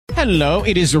Hello,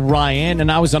 it is Ryan,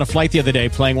 and I was on a flight the other day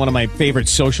playing one of my favorite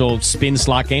social spin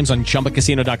slot games on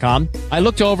ChumbaCasino.com. I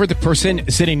looked over at the person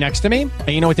sitting next to me, and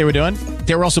you know what they were doing?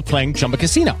 They were also playing Chumba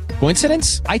Casino.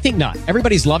 Coincidence? I think not.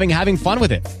 Everybody's loving having fun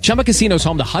with it. Chumba Casino is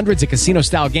home to hundreds of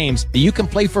casino-style games that you can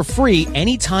play for free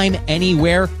anytime,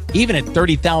 anywhere, even at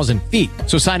 30,000 feet.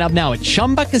 So sign up now at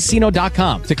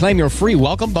ChumbaCasino.com to claim your free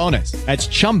welcome bonus. That's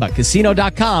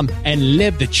ChumbaCasino.com and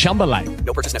live the Chumba life.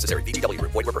 No purchase necessary. VGW.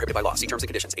 Void where prohibited by law. See terms and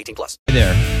conditions. 18+. Hey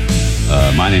there.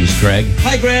 My name's Greg.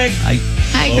 Hi, Greg. Hi,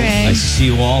 Greg. Nice to see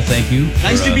you all. Thank you.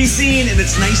 Nice to be seen, and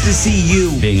it's nice to see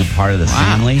you. Being a part of the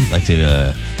family. I'd like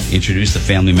to introduce the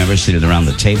family members seated around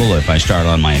the table. If I start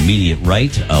on my immediate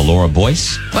right, Laura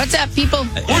Boyce. What's up, people?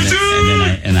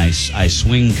 And then I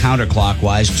swing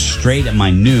counterclockwise straight at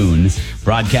my noon,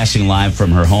 broadcasting live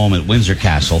from her home at Windsor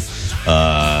Castle.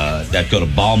 That go to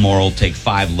Balmoral, take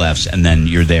 5 lefts, and then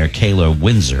you're there. Kayla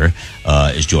Windsor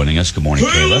is joining us. Good morning,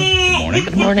 Kayla.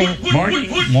 Good morning. Good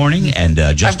morning. Morning. And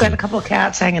just I've got a couple of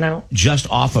cats hanging out. Just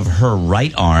off of her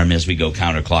right arm, as we go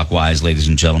counterclockwise, ladies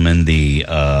and gentlemen, the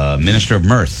Minister of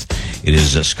Mirth. It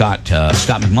is Scott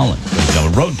McMullen,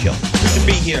 Roadkill. Good to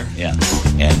be here. Yeah.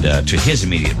 And to his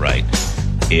immediate right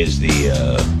is the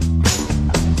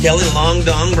Kelly Long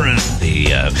Dong Brown.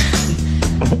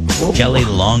 Kelly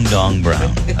Long Dong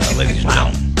Brown, ladies and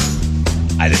gentlemen.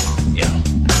 I didn't,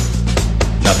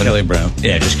 Nothing. Kelly Brown.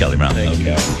 Yeah, just Kelly Brown. Thank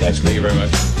you. Thank you very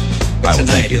much. All right,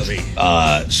 thank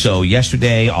you. So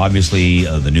yesterday, obviously,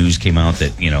 the news came out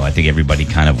that, I think everybody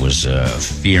kind of was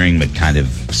fearing, but kind of,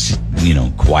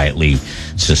 quietly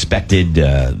suspected.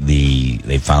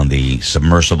 They found the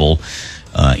submersible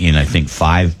in, I think,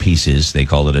 5 pieces. They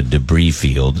called it a debris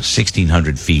field,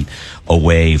 1,600 feet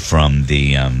away from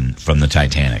the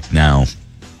Titanic. Now,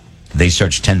 they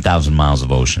searched 10,000 miles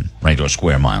of ocean, right, or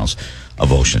square miles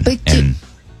of ocean,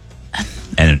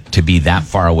 and to be that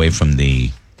far away from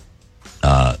the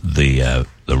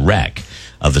wreck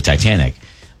of the Titanic,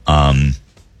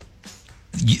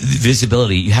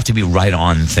 visibility, you have to be right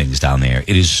on things down there.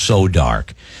 It is so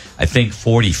dark. I think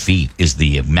 40 feet is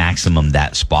the maximum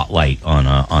that spotlight on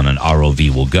an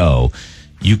ROV will go.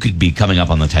 You could be coming up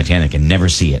on the Titanic and never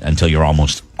see it until you're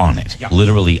almost on it,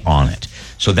 literally on it.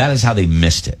 So that is how they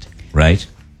missed it, right?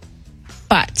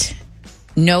 But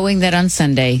knowing that on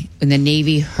Sunday, when the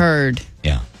Navy heard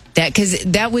that, because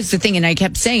that was the thing, and I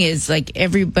kept saying is like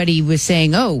everybody was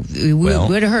saying, "Oh, we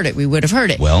would have heard it. We would have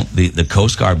heard it." Well, the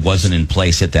Coast Guard wasn't in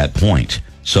place at that point,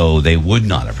 so they would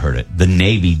not have heard it. The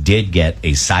Navy did get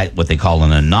what they call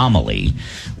an anomaly,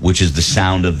 which is the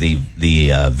sound of the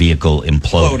vehicle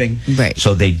imploding. Right.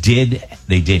 So they did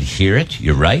hear it.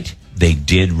 You're right. They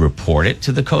did report it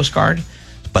to the Coast Guard,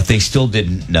 but they still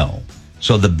didn't know.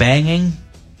 So the banging,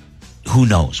 who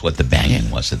knows what the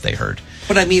banging was that they heard.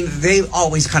 But I mean, they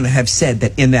always kind of have said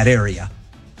that in that area,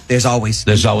 there's always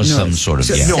some sort of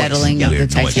settling of the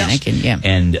Titanic,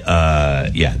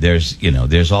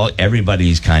 there's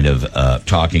everybody's kind of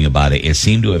talking about it. It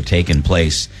seemed to have taken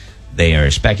place. They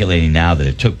are speculating now that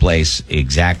it took place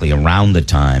exactly around the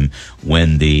time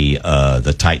when the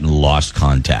Titan lost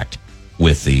contact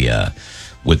with the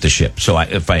ship. So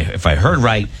if I heard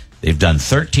right, they've done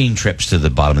 13 trips to the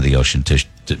bottom of the ocean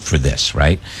for this,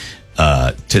 right?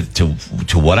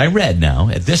 To what I read now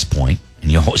at this point, and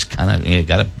you always got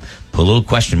to put a little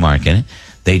question mark in it.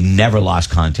 They never lost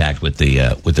contact with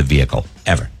the vehicle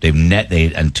ever.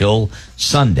 Until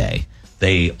Sunday,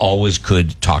 they always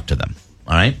could talk to them.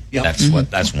 All right, that's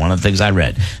one of the things I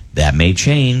read. That may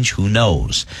change, who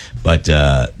knows? But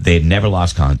they'd never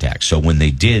lost contact. So when they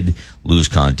did lose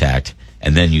contact,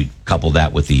 and then you couple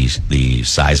that with the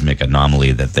seismic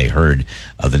anomaly that they heard,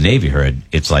 the Navy heard,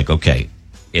 it's like, okay,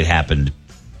 it happened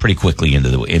pretty quickly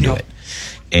into it,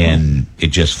 and it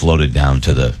just floated down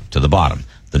to the bottom.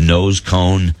 The nose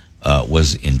cone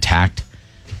was intact,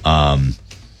 and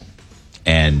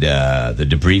the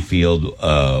debris field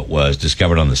was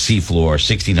discovered on the seafloor,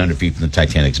 1,600 feet from the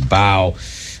Titanic's bow.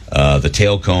 The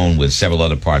tail cone with several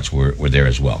other parts were there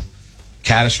as well.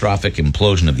 Catastrophic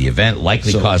implosion of the event,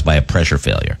 likely caused by a pressure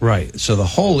failure. Right. So the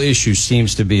whole issue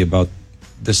seems to be about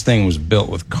this thing was built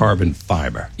with carbon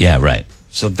fiber. Yeah, right.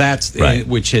 So that's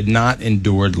which had not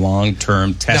endured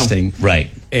long-term testing. No.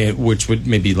 Right. Which would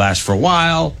maybe last for a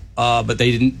while, but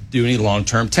they didn't do any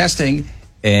long-term testing.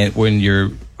 And when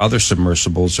your other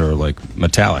submersibles are like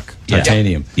metallic,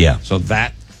 titanium. Yeah. So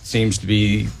that seems to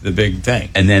be the big thing.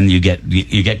 And then you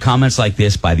get comments like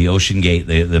this by the OceanGate,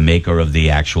 the maker of the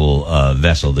actual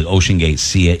vessel, the OceanGate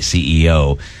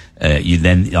CEO. You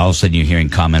then all of a sudden you're hearing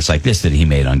comments like this that he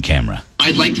made on camera.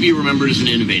 I'd like to be remembered as an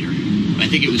innovator. I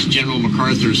think it was General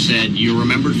MacArthur said, "You're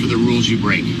remembered for the rules you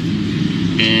break."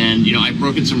 And, I've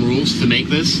broken some rules to make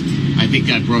this. I think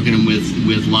I've broken them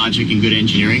with logic and good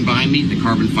engineering behind me. The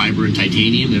carbon fiber and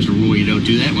titanium, there's a rule you don't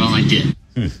do that. Well, I did.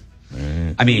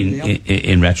 I mean,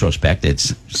 in retrospect,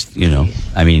 it's,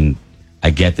 I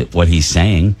get that what he's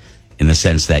saying in the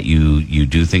sense that you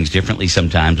do things differently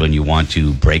sometimes when you want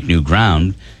to break new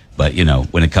ground. But,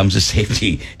 when it comes to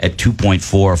safety at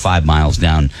 2.4 or 5 miles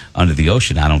down under the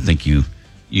ocean, I don't think you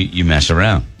mess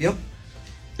around. Yep.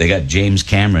 They got James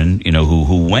Cameron,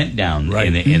 who went down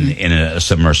in a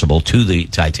submersible to the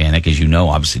Titanic, as you know,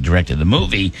 obviously directed the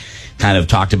movie, kind of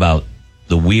talked about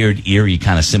the weird, eerie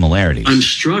kind of similarities. I'm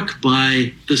struck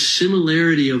by the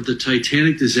similarity of the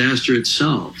Titanic disaster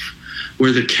itself,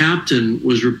 where the captain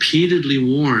was repeatedly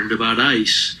warned about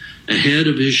ice ahead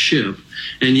of his ship,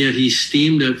 and yet he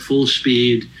steamed at full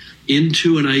speed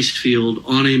into an ice field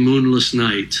on a moonless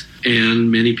night,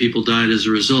 and many people died as a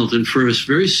result. And for a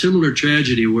very similar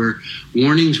tragedy where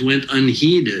warnings went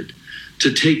unheeded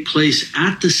to take place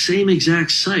at the same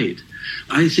exact site,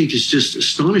 I think it's just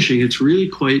astonishing. It's really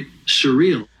quite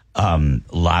surreal. A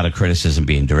lot of criticism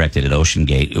being directed at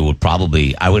OceanGate. It would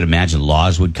probably, I would imagine,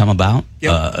 laws would come about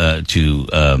there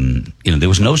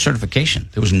was no certification.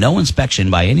 There was no inspection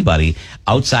by anybody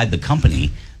outside the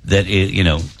company that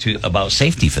about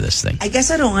safety for this thing. I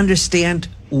guess I don't understand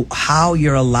how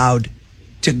you're allowed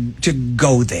to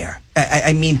go there.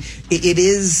 I mean, it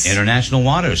is international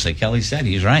waters, like Kelly said.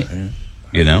 He's right. I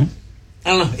don't know.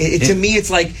 To me,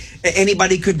 it's like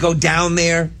anybody could go down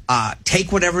there,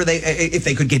 take whatever if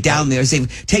they could get down there,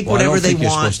 take whatever they want.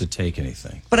 You're supposed to take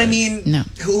anything. But I mean, no.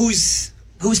 Who's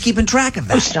keeping track of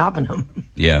that? Who's stopping them?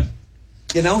 Yeah.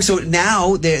 So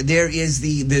now there is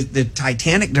the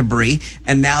Titanic debris,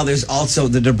 and now there's also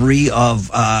the debris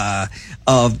of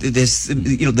this,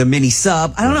 the mini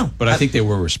sub. I don't know. But I think they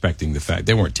were respecting the fact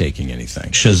they weren't taking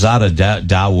anything. Shahzada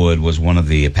Dawood was one of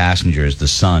the passengers, the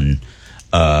son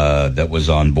that was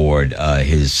on board.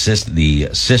 The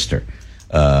sister,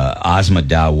 Asma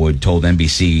Dawood, told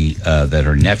NBC that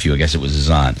her nephew, I guess it was his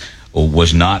aunt,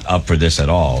 was not up for this at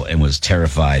all and was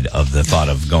terrified of the thought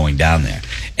of going down there.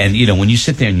 And, when you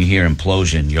sit there and you hear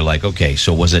implosion, you're like, okay,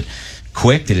 so was it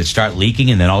quick? Did it start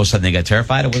leaking and then all of a sudden they got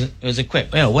terrified? Or was it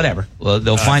quick? Whatever. Well,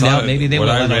 they'll find out. Maybe they will.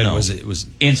 I don't know. It was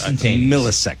instantaneous.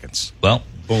 Milliseconds. Well,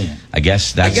 boom. I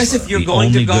guess if you're the going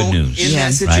only to go good news, in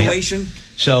that situation. Right?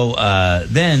 So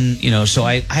then, so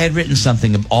I had written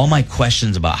something of all my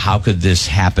questions about how could this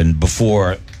happen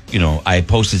before, I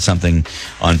posted something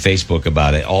on Facebook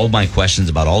about it. All my questions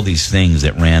about all these things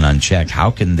that ran unchecked.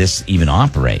 How can this even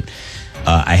operate?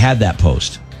 I had that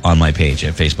post on my page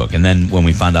at Facebook. And then when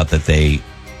we found out that they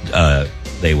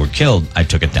were killed, I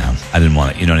took it down. I didn't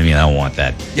want it. You know what I mean? I don't want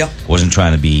that. Yep. Wasn't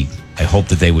trying to be, I hoped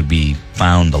that they would be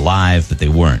found alive, but they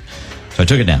weren't. So I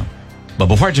took it down. But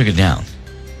before I took it down,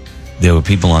 there were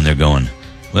people on there going,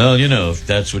 well, if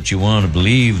that's what you want to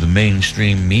believe, the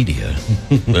mainstream media,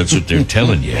 that's what they're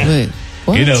telling you. Wait,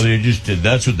 what?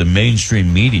 That's what the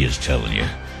mainstream media is telling you.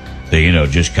 They,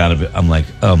 just kind of, I'm like,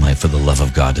 oh my, for the love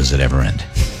of God, does it ever end?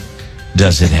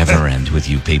 Does it ever end with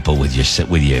you people with your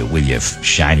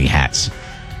shiny hats,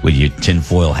 with your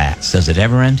tinfoil hats? Does it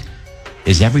ever end?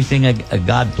 Is everything a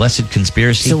God-blessed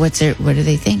conspiracy? So what do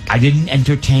they think? I didn't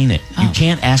entertain it. You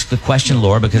can't ask the question,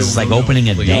 Laura, because it's like opening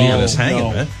a dam.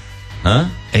 Huh?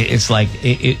 It's like,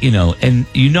 and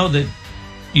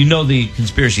the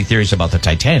conspiracy theories about the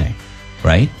Titanic,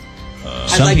 right?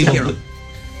 Some people.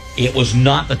 It was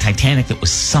not the Titanic that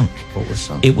was sunk. What was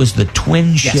sunk? It was the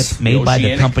twin ship made by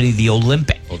the company, the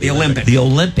Olympic. The Olympic. The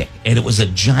Olympic. And it was a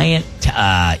giant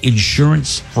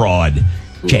insurance fraud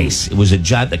case. It was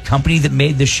the company that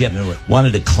made the ship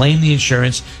wanted to claim the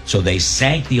insurance, so they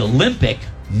sank the Olympic,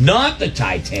 not the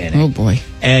Titanic. Oh boy.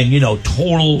 And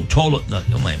total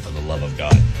no, man, for the love of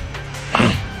God.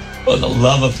 For the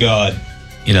love of God.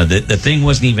 The thing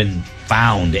wasn't even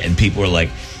found, and people were like,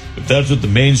 but that's what the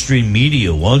mainstream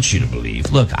media wants you to believe.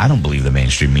 Look, I don't believe the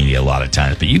mainstream media a lot of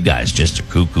times, but you guys just are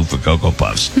cuckoo for Cocoa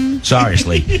Puffs.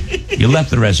 Seriously. You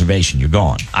left the reservation. You're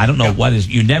gone. I don't know what is.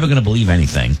 You're never going to believe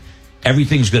anything.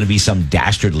 Everything's going to be some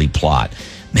dastardly plot.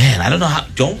 Man, I don't know how.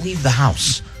 Don't leave the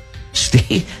house.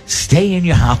 Stay in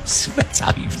your house. That's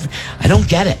how you. I don't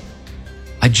get it.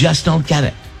 I just don't get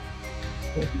it.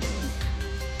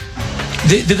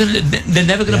 They're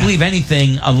never going to believe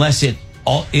anything unless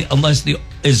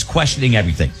is questioning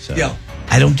everything. So. Yeah.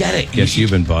 I don't get it. Guess you've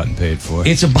been bought and paid for.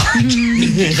 It's a clearly.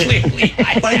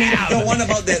 The one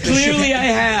about the clearly ship, I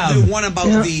have. The one about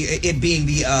it being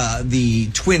the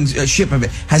twin ship of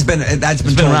it has been that's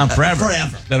been around forever.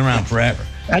 Been around forever.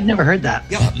 I'd never heard that.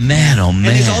 Yep. Oh man. And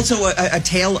there's also a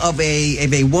tale of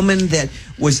a woman that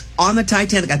was on the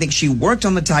Titanic. I think she worked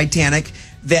on the Titanic.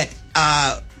 that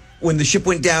when the ship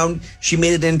went down, she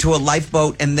made it into a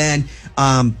lifeboat, and then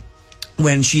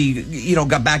when she,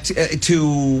 got back to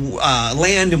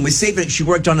land and was safe, she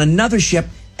worked on another ship.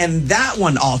 And that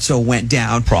one also went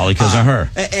down. Probably because of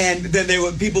her. And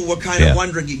then people were kind of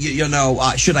wondering,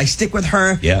 should I stick with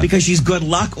her because she's good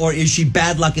luck, or is she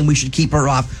bad luck and we should keep her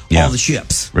off all the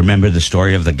ships? Remember the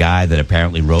story of the guy that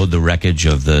apparently rode the wreckage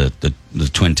of the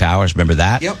Twin Towers? Remember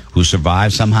that? Yep. Who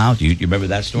survived somehow? Do you remember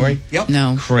that story? Yep.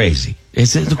 No. Crazy.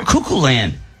 It's the Cuckoo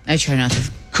Land. I try not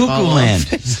to. Cuckoo Land.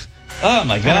 Oh,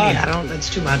 my God.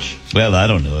 That's too much. Well, I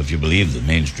don't know if you believe the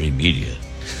mainstream media.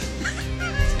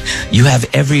 You have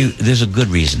there's a good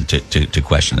reason to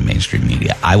question the mainstream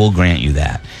media. I will grant you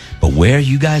that. But where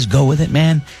you guys go with it,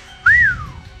 man,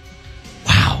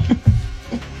 wow.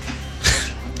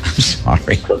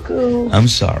 I'm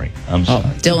sorry. I'm sorry.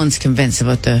 Dylan's convinced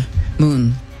about the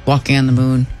moon, walking on the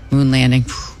moon landing.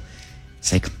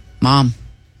 It's like, Mom,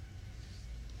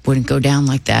 wouldn't go down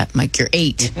like that. I'm like, you're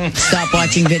 8. Stop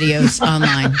watching videos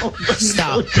online.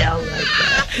 Stop. Down like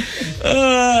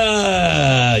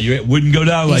that. You wouldn't go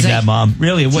down like that, Mom.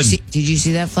 Really, it wouldn't. Did you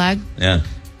see that flag? Yeah.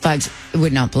 Flags, it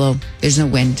would not blow. There's no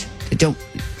wind.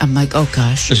 I'm like, oh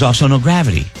gosh. There's also no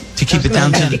gravity to keep it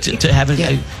down to have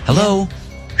it. Hello?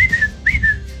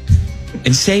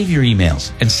 And save your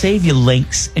emails and save your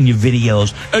links and your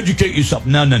videos. Educate yourself.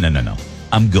 No.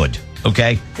 I'm good.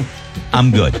 Okay?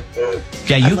 I'm good.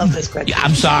 Okay, I love this question.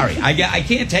 I'm sorry. I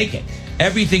can't take it.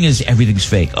 Everything's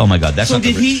fake. Oh my God, that's not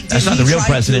the real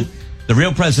president. The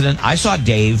real president. I saw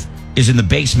Dave is in the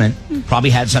basement. Probably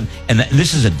had some. And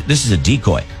this is a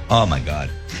decoy. Oh my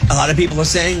God. A lot of people are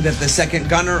saying that the second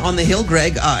gunner on the hill,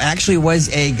 Greg, actually was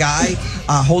a guy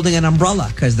holding an umbrella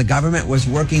because the government was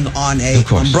working on a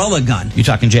umbrella gun. You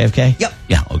talking JFK? Yep.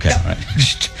 Yeah. Okay. Yep. All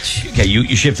right. Okay.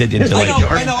 You shifted into I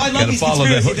know. I love these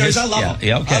conspiracy theories. I love them.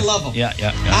 Yeah. Okay. I love them. Yeah.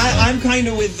 I'm kind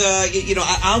of with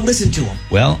I'll listen to them.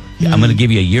 Well, I'm going to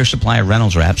give you a year supply of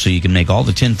Reynolds wraps so you can make all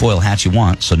the tinfoil hats you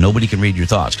want, so nobody can read your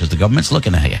thoughts because the government's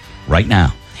looking at you right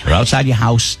now. They're outside your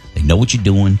house. They know what you're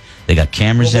doing. They got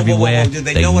cameras everywhere. Did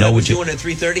they know what I was doing at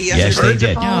 3:30 yesterday? Yes, they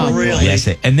did. Oh, really? Yes,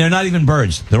 and they're not even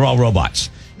birds. They're all robots.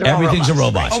 Everything's a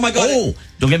robot. Oh, my God. Oh,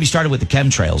 don't get me started with the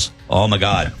chemtrails. Oh, my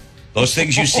God. Those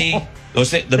things you see,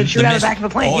 those things. That shoot out of the back of the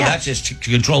plane. That's just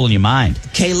controlling your mind.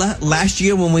 Kayla, last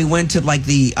year when we went to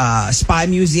the Spy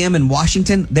Museum in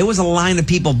Washington, there was a line of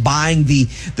people buying the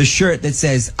shirt that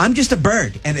says "I'm just a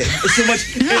bird," and it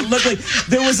looked like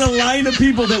there was a line of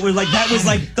people that were like that was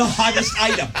like the hottest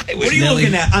item. What are you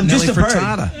looking at? I'm just a bird.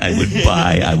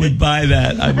 I would buy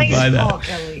that. I'm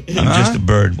just a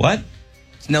bird. What?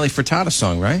 It's Nelly Furtado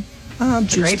song, right? I'm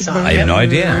just great song. I have no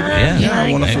idea. Yeah.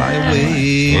 I want to fly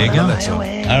away. There you go. All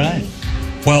right.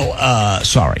 Well,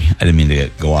 sorry. I didn't mean to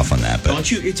go off on that. But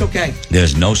don't you? It's okay.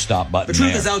 There's no stop button. The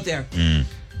truth is out there.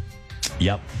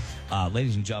 Yep.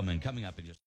 Ladies and gentlemen, coming up in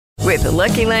just... With the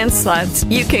Lucky Land Slots,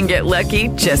 you can get lucky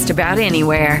just about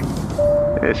anywhere.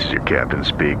 This is your captain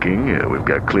speaking. We've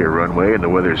got clear runway and the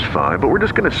weather's fine, but we're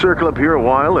just going to circle up here a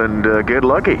while and get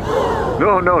lucky.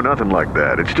 No, nothing like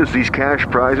that. It's just these cash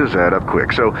prizes add up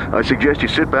quick. So I suggest you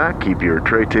sit back, keep your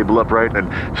tray table upright, and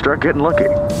start getting lucky.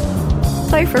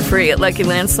 Play for free at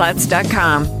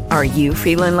LuckyLandSlots.com. Are you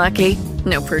feeling lucky?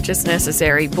 No purchase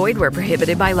necessary. Void where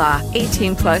prohibited by law.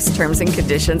 18+ terms and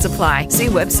conditions apply. See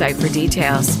website for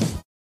details.